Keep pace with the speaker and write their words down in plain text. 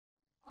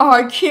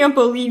I can't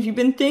believe you've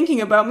been thinking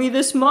about me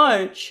this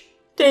much.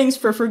 Thanks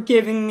for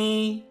forgiving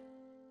me."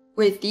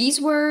 With these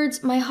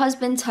words, my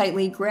husband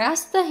tightly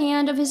grasped the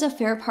hand of his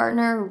affair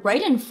partner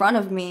right in front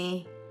of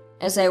me.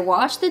 As I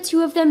watched the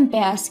two of them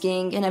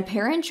basking in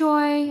apparent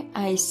joy,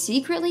 I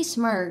secretly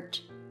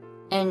smirked.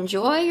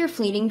 Enjoy your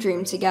fleeting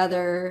dream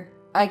together.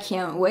 I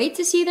can't wait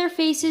to see their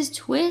faces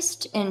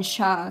twist in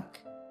shock.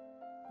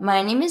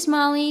 My name is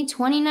Molly,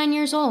 29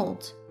 years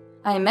old.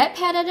 I met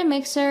Pat at a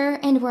mixer,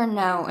 and we're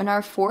now in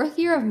our 4th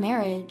year of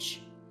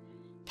marriage.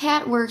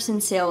 Pat works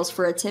in sales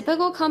for a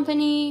typical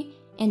company,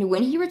 and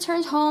when he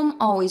returns home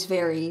always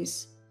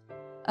varies.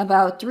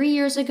 About 3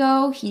 years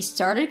ago, he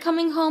started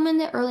coming home in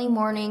the early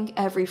morning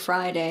every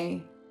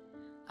Friday.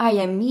 I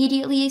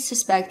immediately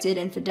suspected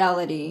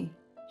infidelity.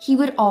 He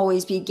would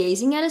always be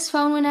gazing at his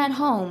phone when at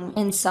home,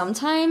 and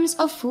sometimes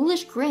a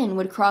foolish grin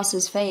would cross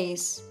his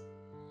face.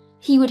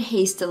 He would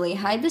hastily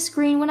hide the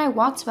screen when I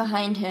walked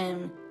behind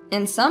him,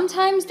 and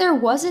sometimes there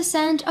was a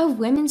scent of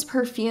women's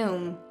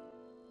perfume.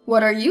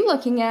 "What are you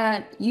looking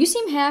at? You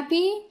seem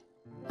happy,"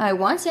 I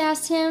once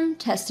asked him,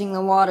 testing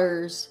the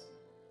waters.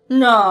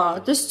 "Nah,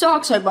 the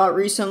stocks I bought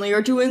recently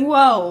are doing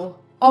well.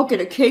 I'll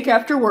get a cake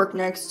after work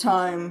next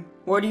time.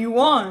 What do you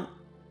want?"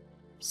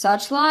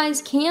 Such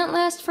lies can't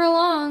last for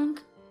long.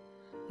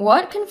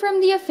 What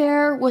confirmed the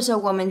affair was a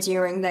woman's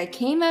earring that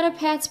came out of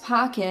Pat's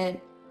pocket.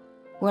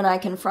 When I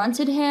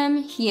confronted him,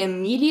 he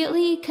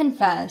immediately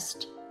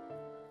confessed.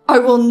 "I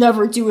will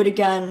never do it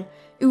again.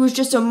 It was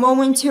just a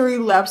momentary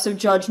lapse of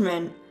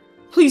judgment.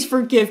 Please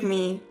forgive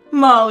me.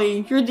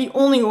 Molly, you're the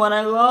only one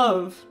I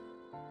love."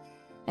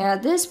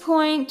 At this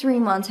point, 3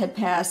 months had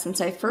passed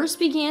since I first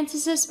began to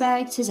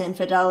suspect his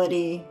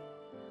infidelity.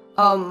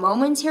 A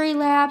momentary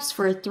lapse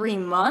for 3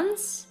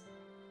 months?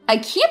 I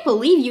can't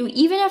believe you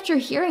even after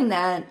hearing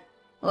that.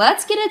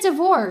 Let's get a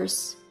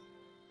divorce,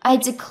 I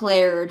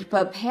declared,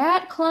 but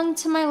Pat clung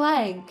to my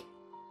leg.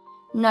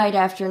 Night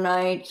after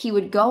night, he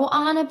would go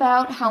on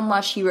about how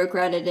much he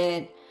regretted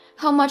it,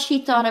 how much he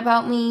thought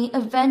about me,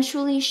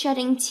 eventually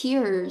shedding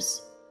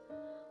tears.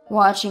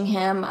 Watching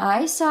him,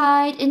 I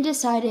sighed and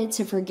decided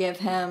to forgive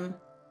him.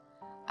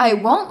 "I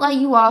won't let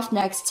you off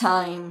next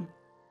time."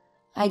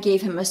 I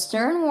gave him a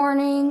stern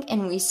warning,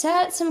 and we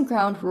set some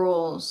ground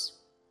rules.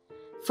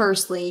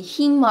 Firstly,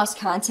 he must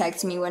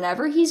contact me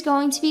whenever he's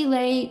going to be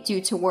late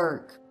due to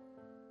work.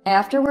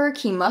 After work,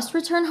 he must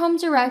return home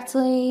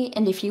directly,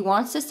 and if he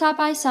wants to stop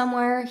by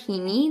somewhere, he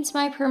needs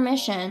my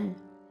permission.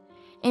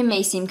 It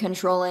may seem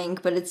controlling,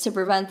 but it's to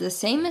prevent the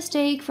same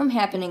mistake from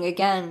happening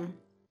again.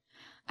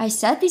 I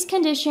set these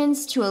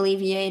conditions to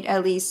alleviate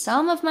at least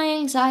some of my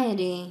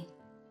anxiety.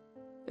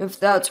 "If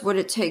that's what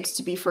it takes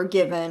to be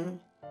forgiven,"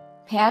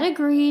 Pat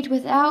agreed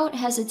without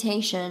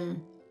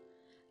hesitation.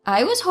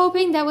 I was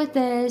hoping that with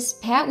this,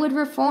 Pat would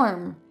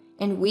reform,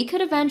 and we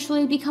could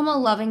eventually become a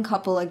loving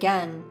couple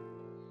again.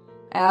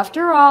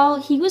 After all,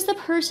 he was the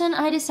person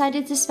I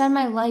decided to spend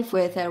my life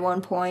with at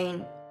one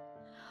point.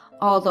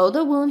 Although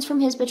the wounds from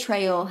his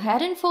betrayal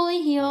hadn't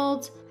fully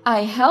healed,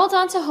 I held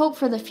on to hope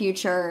for the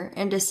future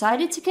and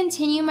decided to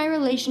continue my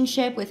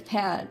relationship with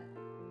Pat.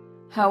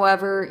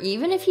 However,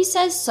 even if he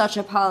says such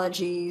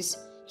apologies,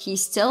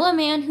 he's still a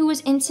man who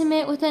was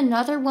intimate with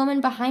another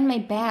woman behind my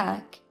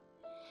back.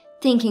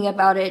 Thinking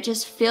about it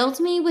just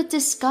filled me with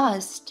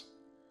disgust.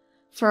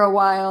 For a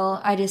while,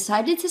 I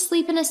decided to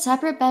sleep in a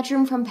separate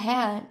bedroom from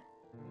Pat.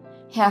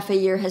 Half a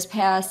year has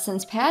passed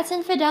since Pat's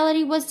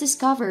infidelity was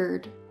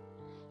discovered.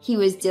 He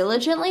was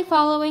diligently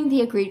following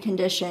the agreed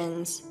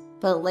conditions,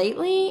 but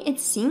lately it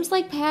seems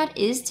like Pat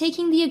is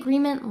taking the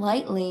agreement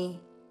lightly.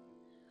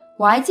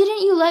 "Why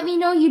didn't you let me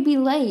know you'd be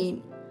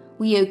late?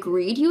 We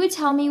agreed you would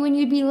tell me when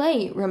you'd be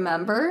late,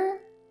 remember?"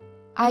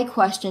 I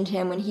questioned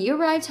him when he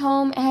arrived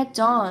home at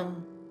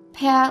dawn.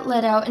 Pat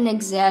let out an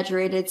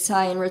exaggerated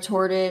sigh and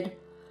retorted,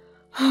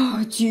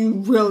 "Do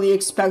you really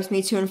expect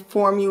me to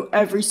inform you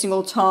every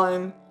single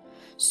time?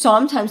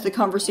 Sometimes the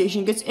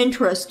conversation gets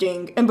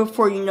interesting, and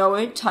before you know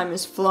it, time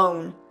has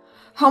flown.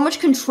 How much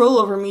control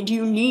over me do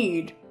you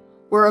need?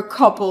 We're a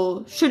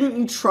couple. Shouldn't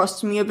you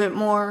trust me a bit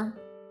more?"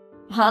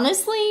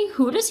 Honestly,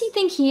 who does he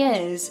think he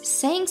is,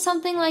 saying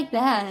something like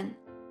that?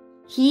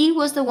 He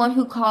was the one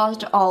who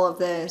caused all of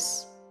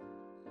this.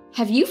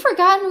 Have you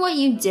forgotten what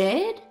you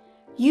did?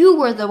 You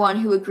were the one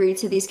who agreed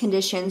to these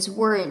conditions,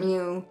 weren't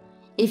you?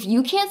 If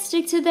you can't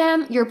stick to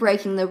them, you're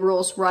breaking the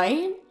rules,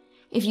 right?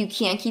 If you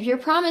can't keep your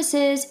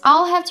promises,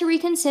 I'll have to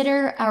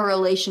reconsider our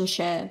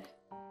relationship.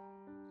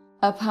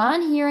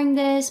 Upon hearing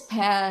this,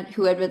 Pat,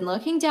 who had been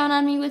looking down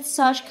on me with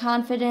such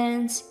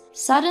confidence,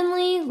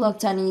 suddenly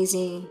looked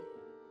uneasy.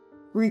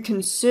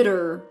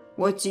 "Reconsider?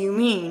 What do you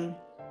mean?"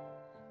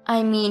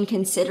 I mean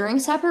considering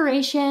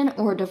separation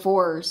or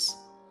divorce.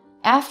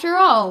 After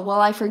all, while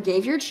I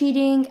forgave your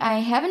cheating, I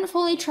haven't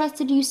fully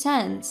trusted you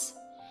since.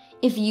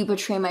 If you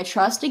betray my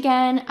trust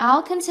again,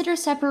 I'll consider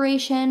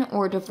separation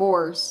or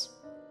divorce.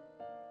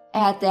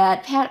 At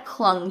that, Pat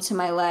clung to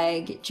my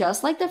leg,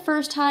 just like the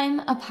first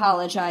time,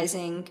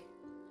 apologizing.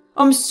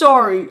 "I'm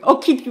sorry. I'll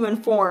keep you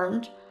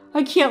informed.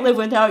 I can't live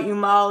without you,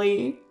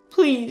 Molly.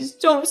 Please,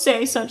 don't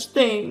say such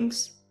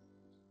things."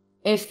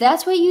 If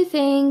that's what you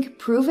think,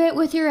 prove it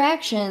with your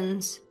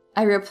actions.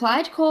 I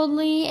replied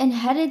coldly and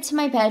headed to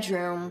my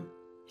bedroom.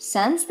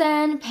 Since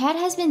then, Pat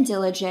has been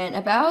diligent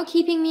about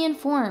keeping me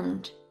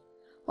informed.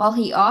 While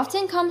he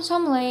often comes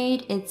home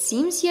late, it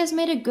seems he has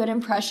made a good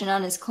impression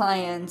on his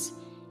clients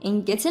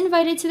and gets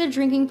invited to the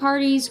drinking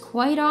parties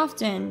quite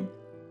often.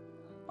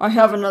 I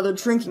have another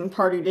drinking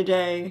party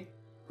today.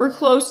 We're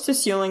close to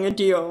sealing a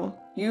deal.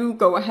 You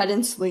go ahead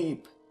and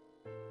sleep.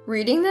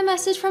 Reading the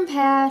message from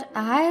Pat,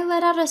 I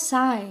let out a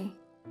sigh.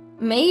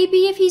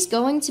 Maybe if he's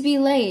going to be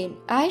late,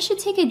 I should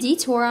take a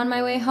detour on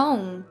my way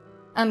home.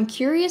 I'm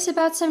curious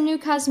about some new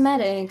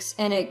cosmetics,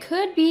 and it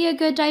could be a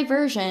good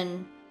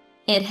diversion.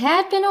 It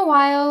had been a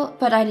while,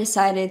 but I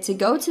decided to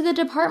go to the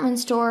department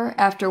store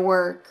after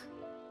work.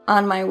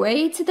 On my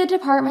way to the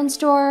department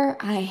store,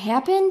 I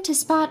happened to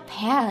spot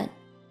Pat.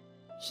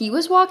 He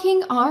was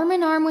walking arm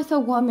in arm with a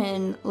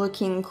woman,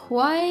 looking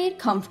quite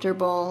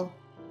comfortable.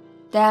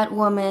 That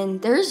woman,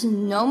 there's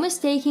no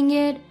mistaking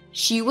it,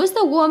 she was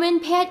the woman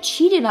Pat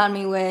cheated on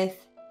me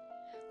with.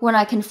 When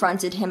I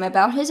confronted him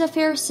about his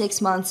affair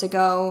 6 months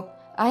ago,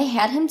 I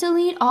had him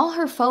delete all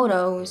her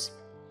photos.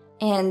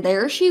 And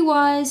there she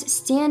was,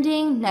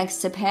 standing next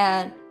to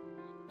Pat.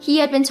 He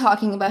had been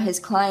talking about his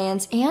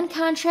clients and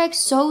contracts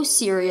so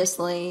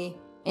seriously,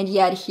 and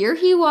yet here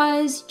he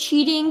was,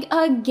 cheating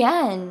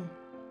again.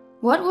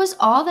 What was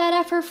all that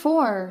effort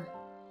for?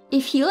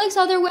 If he likes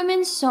other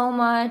women so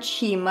much,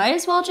 he might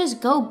as well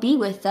just go be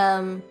with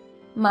them.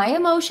 My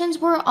emotions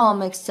were all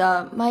mixed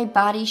up, my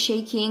body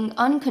shaking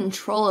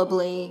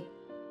uncontrollably.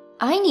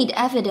 I need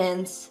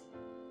evidence.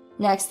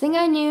 Next thing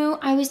I knew,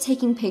 I was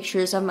taking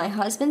pictures of my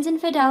husband's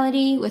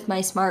infidelity with my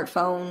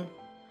smartphone.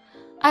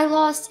 I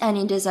lost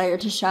any desire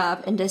to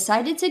shop and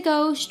decided to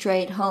go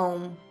straight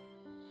home.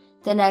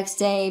 The next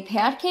day,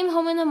 Pat came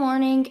home in the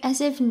morning as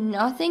if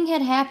nothing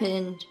had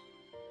happened.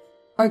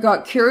 I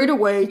got carried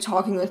away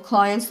talking with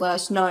clients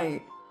last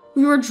night.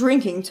 We were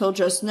drinking till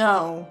just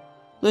now.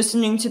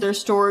 Listening to their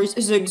stories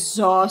is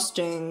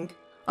exhausting.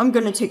 I'm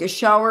gonna take a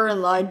shower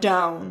and lie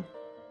down.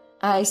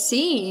 I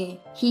see.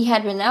 He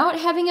had been out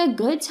having a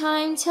good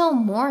time till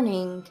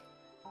morning.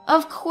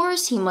 Of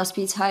course he must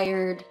be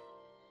tired.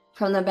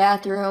 From the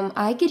bathroom,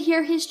 I could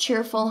hear his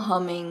cheerful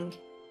humming.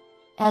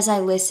 As I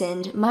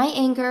listened, my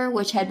anger,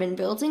 which had been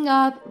building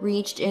up,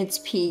 reached its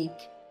peak.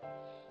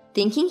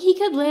 Thinking he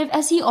could live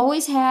as he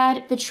always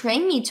had,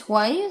 betraying me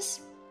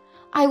twice?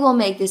 I will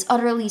make this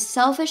utterly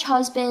selfish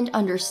husband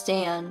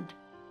understand.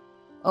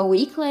 A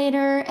week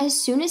later, as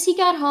soon as he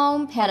got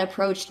home, Pat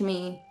approached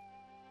me.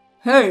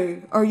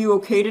 Hey, are you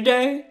okay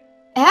today?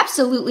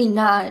 Absolutely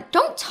not.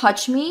 Don't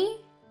touch me.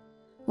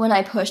 When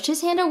I pushed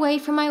his hand away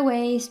from my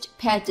waist,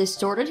 Pat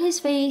distorted his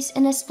face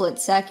in a split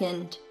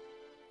second.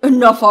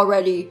 Enough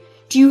already.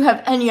 Do you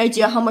have any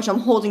idea how much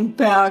I'm holding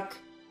back?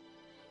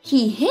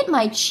 He hit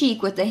my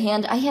cheek with the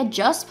hand I had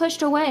just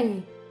pushed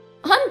away.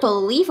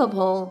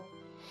 Unbelievable.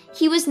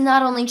 He was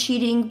not only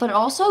cheating, but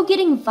also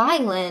getting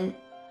violent.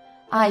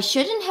 I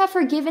shouldn't have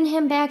forgiven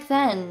him back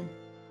then.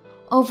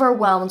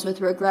 Overwhelmed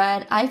with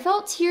regret, I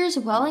felt tears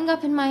welling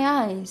up in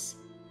my eyes.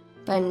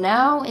 But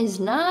now is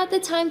not the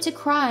time to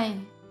cry.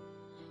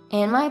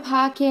 In my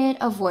pocket,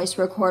 a voice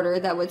recorder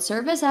that would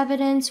serve as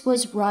evidence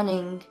was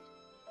running.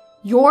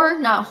 You're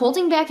not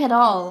holding back at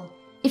all.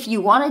 If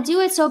you want to do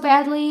it so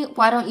badly,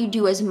 why don't you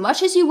do as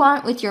much as you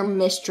want with your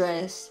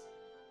mistress?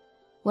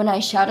 When I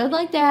shouted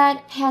like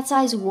that, Pat's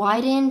eyes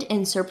widened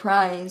in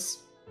surprise.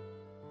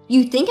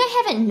 You think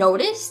I haven't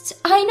noticed?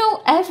 I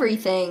know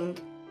everything.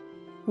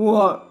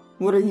 What?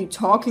 What are you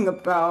talking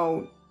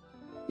about?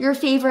 Your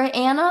favorite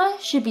Anna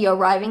should be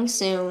arriving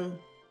soon.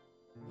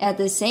 At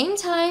the same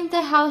time,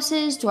 the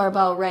house's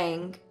doorbell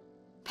rang.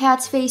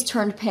 Pat's face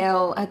turned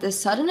pale at the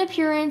sudden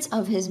appearance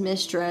of his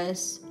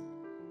mistress.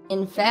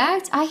 In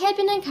fact, I had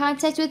been in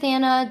contact with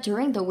Anna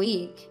during the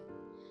week.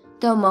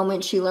 The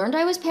moment she learned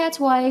I was Pat's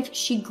wife,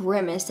 she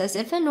grimaced as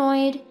if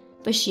annoyed,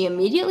 but she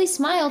immediately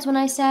smiled when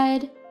I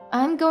said,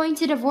 I'm going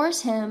to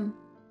divorce him.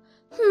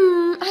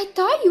 I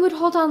thought you would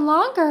hold on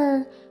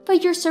longer,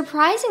 but you're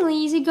surprisingly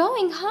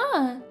easygoing,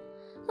 huh?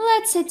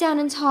 Let's sit down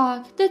and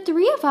talk, the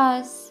three of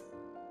us.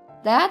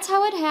 That's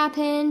how it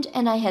happened,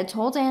 and I had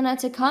told Anna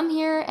to come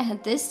here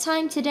at this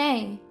time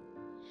today.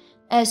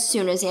 As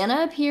soon as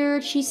Anna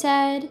appeared, she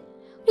said,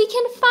 We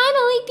can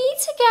finally be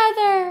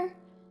together,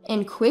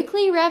 and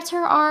quickly wrapped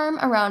her arm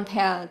around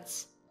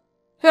Pat's.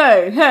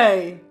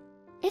 Hey!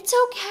 It's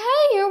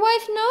okay, your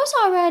wife knows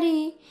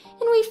already,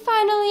 and we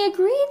finally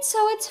agreed,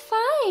 so it's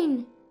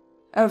fine.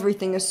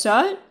 Everything is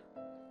set?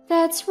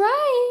 That's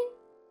right.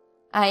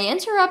 I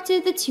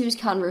interrupted the two's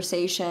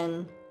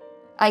conversation.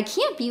 I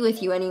can't be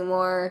with you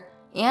anymore.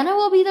 Anna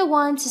will be the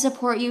one to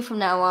support you from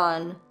now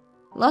on.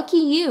 Lucky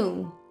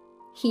you.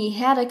 He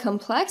had a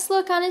complex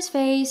look on his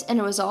face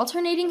and was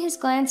alternating his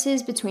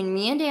glances between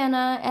me and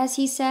Anna as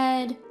he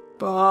said,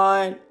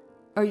 But,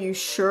 are you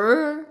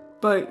sure?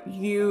 But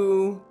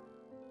you...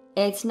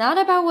 It's not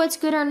about what's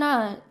good or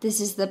not. This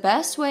is the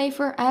best way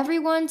for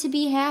everyone to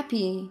be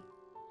happy.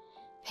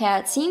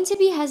 Pat seemed to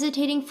be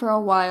hesitating for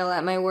a while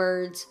at my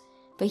words,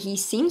 but he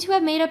seemed to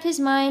have made up his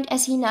mind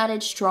as he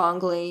nodded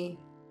strongly.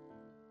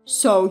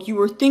 So, you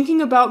were thinking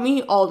about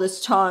me all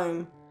this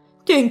time.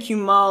 Thank you,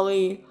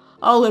 Molly.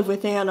 I'll live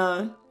with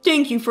Anna.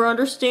 Thank you for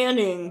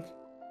understanding.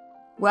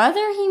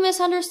 Whether he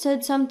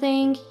misunderstood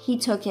something, he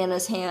took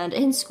Anna's hand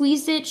and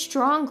squeezed it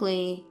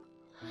strongly.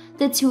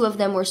 The two of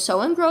them were so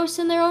engrossed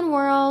in their own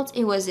world,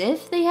 it was as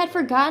if they had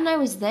forgotten I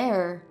was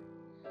there.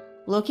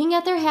 Looking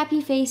at their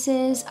happy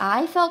faces,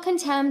 I felt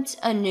contempt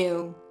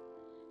anew.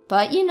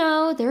 But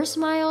their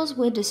smiles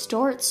would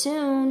distort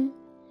soon.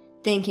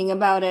 Thinking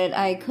about it,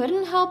 I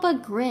couldn't help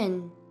but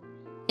grin.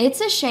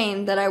 It's a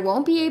shame that I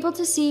won't be able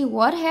to see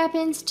what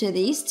happens to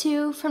these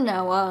two from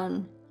now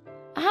on.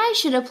 I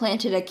should have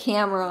planted a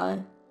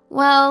camera.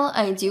 Well,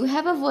 I do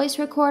have a voice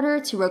recorder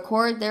to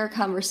record their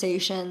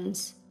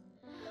conversations.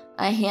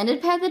 I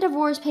handed Pat the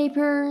divorce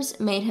papers,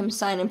 made him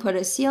sign and put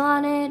a seal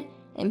on it,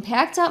 and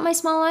packed up my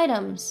small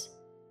items.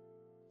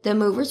 The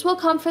movers will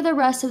come for the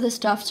rest of the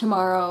stuff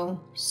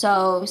tomorrow,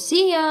 so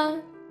see ya!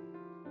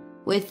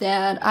 With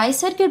that, I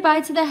said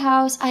goodbye to the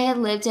house I had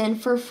lived in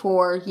for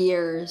 4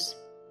 years.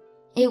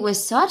 It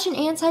was such an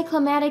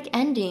anticlimactic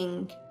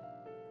ending.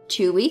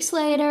 2 weeks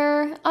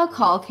later, a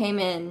call came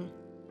in.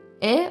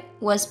 It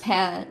was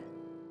Pat.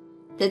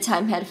 The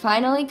time had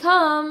finally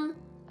come.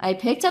 I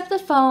picked up the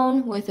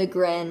phone with a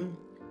grin.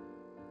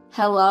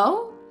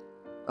 Hello?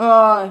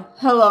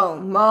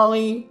 Hello,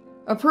 Molly.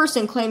 A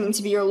person claiming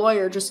to be your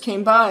lawyer just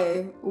came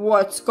by.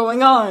 What's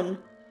going on?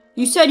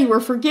 You said you were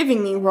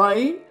forgiving me,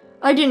 right?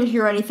 I didn't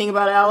hear anything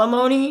about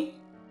alimony.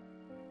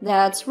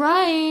 That's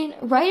right.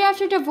 Right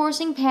after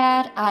divorcing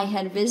Pat, I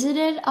had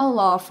visited a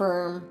law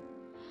firm.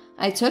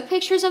 I took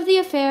pictures of the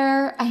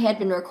affair I had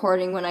been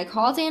recording when I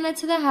called Anna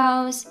to the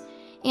house,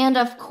 and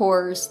of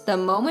course, the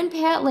moment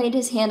Pat laid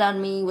his hand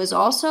on me was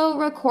also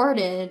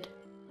recorded.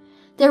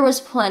 There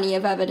was plenty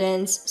of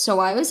evidence, so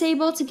I was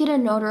able to get a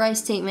notarized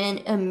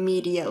statement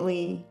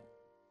immediately.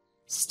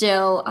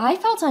 Still, I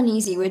felt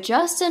uneasy with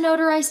just a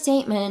notarized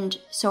statement,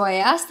 so I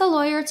asked the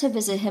lawyer to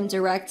visit him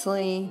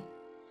directly.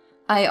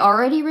 I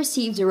already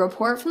received a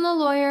report from the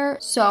lawyer,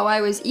 so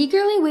I was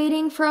eagerly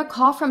waiting for a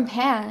call from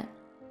Pat.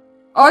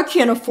 I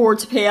can't afford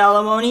to pay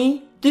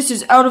alimony. This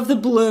is out of the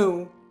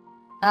blue.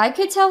 I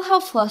could tell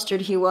how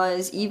flustered he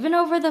was, even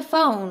over the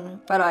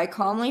phone, but I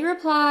calmly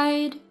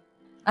replied,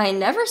 I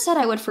never said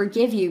I would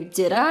forgive you,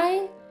 did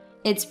I?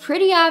 It's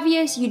pretty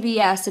obvious you'd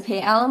be asked to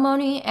pay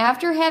alimony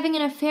after having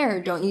an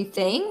affair, don't you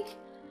think?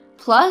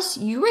 Plus,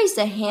 you raised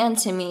a hand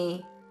to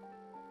me.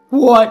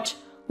 What?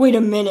 Wait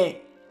a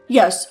minute.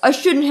 Yes, I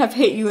shouldn't have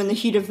hit you in the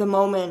heat of the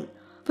moment,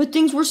 but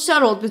things were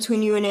settled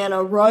between you and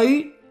Anna,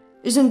 right?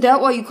 Isn't that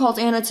why you called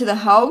Anna to the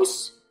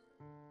house?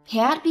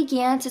 Pat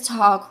began to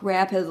talk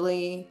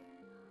rapidly.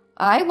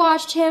 I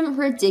watched him,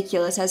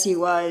 ridiculous as he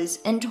was,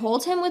 and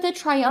told him with a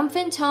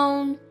triumphant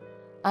tone.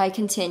 I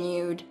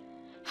continued,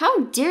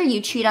 How dare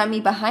you cheat on me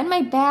behind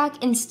my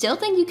back and still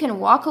think you can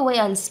walk away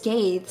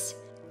unscathed?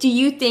 Do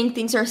you think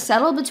things are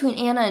settled between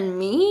Anna and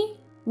me?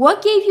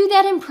 What gave you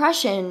that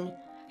impression?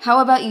 How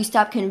about you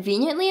stop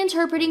conveniently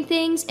interpreting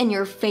things in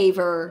your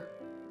favor?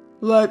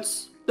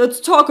 Let's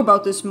talk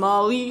about this,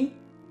 Molly.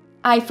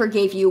 I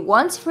forgave you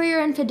once for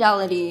your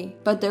infidelity,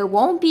 but there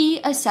won't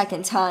be a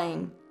second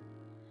time.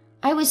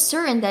 I was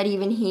certain that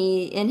even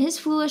he, in his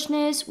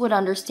foolishness, would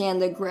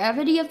understand the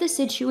gravity of the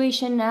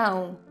situation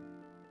now.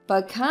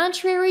 But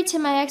contrary to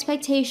my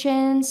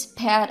expectations,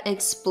 Pat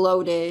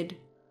exploded.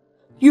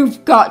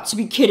 You've got to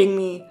be kidding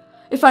me.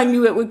 If I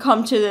knew it would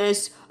come to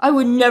this, I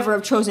would never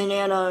have chosen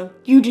Anna.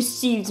 You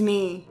deceived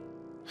me.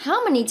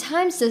 How many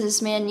times does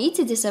this man need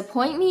to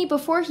disappoint me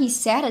before he's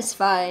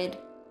satisfied?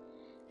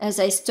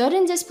 As I stood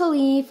in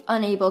disbelief,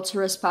 unable to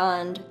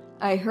respond,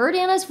 I heard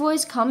Anna's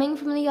voice coming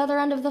from the other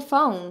end of the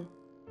phone.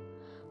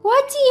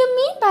 What do you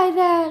mean by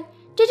that?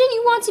 Didn't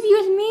you want to be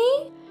with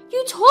me?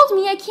 You told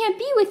me I can't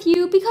be with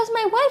you because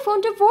my wife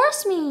won't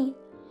divorce me.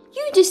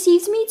 You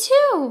deceived me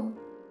too.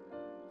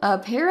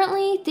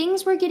 Apparently,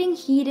 things were getting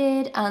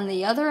heated on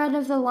the other end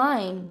of the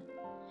line.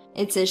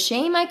 It's a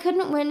shame I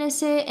couldn't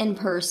witness it in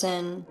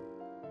person.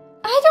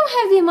 I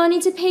don't have the money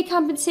to pay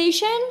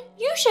compensation.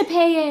 You should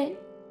pay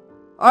it.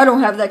 I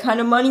don't have that kind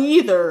of money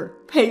either.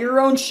 Pay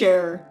your own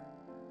share.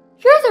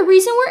 You're the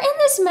reason we're in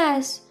this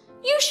mess.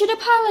 You should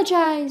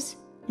apologize.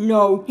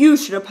 No, you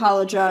should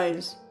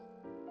apologize.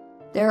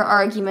 Their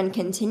argument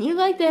continued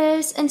like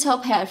this until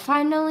Pat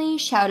finally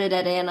shouted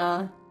at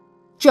Anna.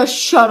 Just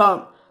shut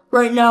up.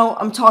 Right now,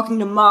 I'm talking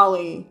to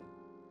Molly.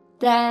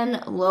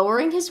 Then,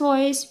 lowering his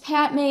voice,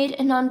 Pat made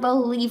an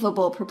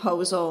unbelievable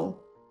proposal.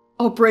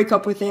 I'll break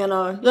up with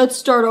Anna. Let's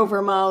start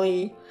over,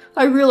 Molly.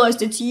 I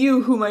realized it's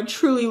you whom I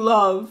truly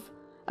love.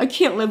 I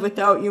can't live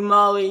without you,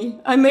 Molly.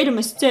 I made a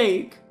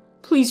mistake.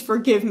 Please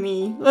forgive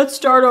me. Let's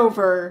start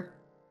over.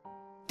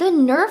 The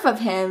nerve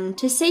of him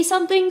to say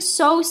something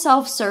so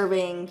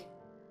self-serving.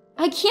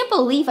 I can't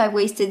believe I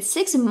wasted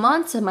 6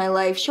 months of my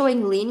life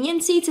showing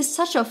leniency to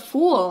such a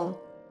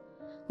fool.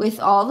 With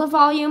all the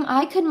volume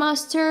I could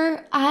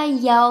muster, I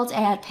yelled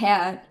at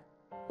Pat.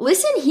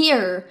 Listen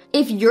here,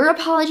 if your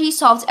apology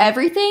solved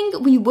everything,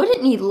 we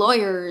wouldn't need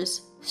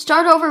lawyers.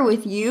 Start over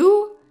with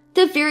you?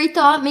 The very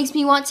thought makes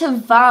me want to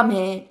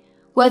vomit.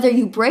 Whether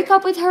you break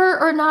up with her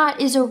or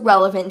not is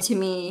irrelevant to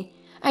me.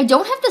 I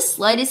don't have the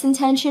slightest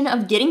intention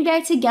of getting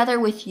back together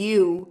with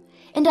you.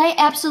 And I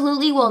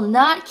absolutely will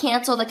not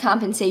cancel the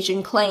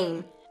compensation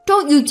claim.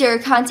 Don't you dare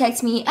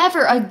contact me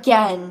ever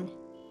again.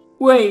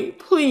 Wait,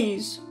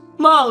 please.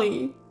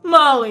 Molly.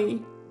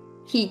 Molly.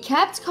 He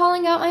kept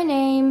calling out my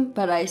name,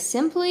 but I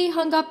simply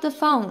hung up the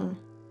phone.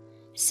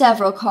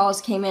 Several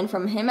calls came in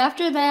from him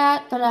after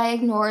that, but I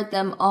ignored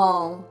them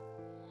all.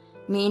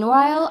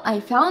 Meanwhile, I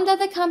found out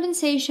the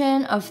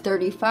compensation of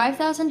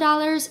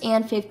 $35,000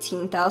 and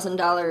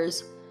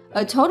 $15,000,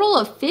 a total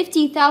of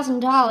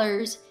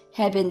 $50,000,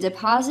 had been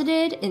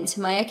deposited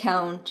into my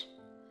account.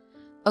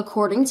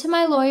 According to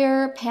my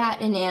lawyer,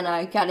 Pat and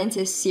Anna got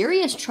into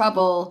serious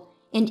trouble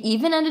and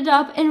even ended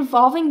up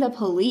involving the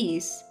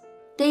police.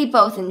 They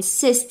both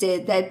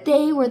insisted that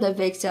they were the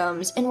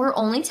victims and were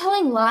only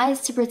telling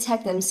lies to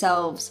protect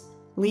themselves,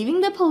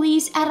 leaving the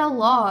police at a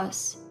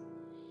loss.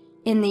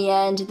 In the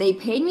end, they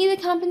paid me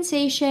the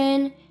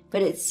compensation,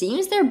 but it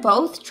seems they're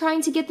both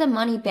trying to get the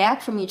money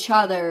back from each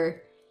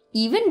other,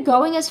 even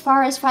going as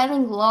far as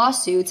filing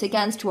lawsuits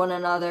against one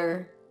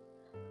another.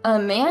 A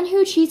man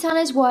who cheats on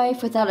his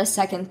wife without a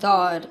second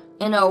thought,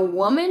 and a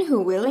woman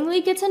who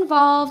willingly gets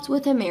involved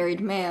with a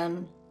married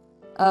man.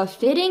 A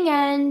fitting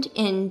end,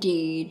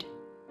 indeed.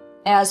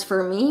 As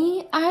for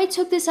me, I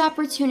took this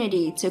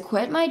opportunity to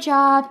quit my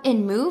job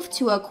and move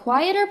to a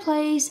quieter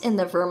place in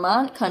the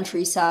Vermont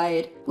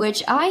countryside,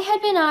 which I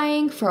had been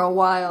eyeing for a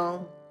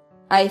while.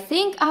 I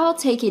think I'll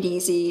take it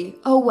easy,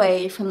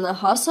 away from the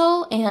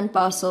hustle and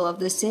bustle of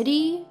the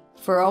city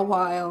for a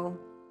while.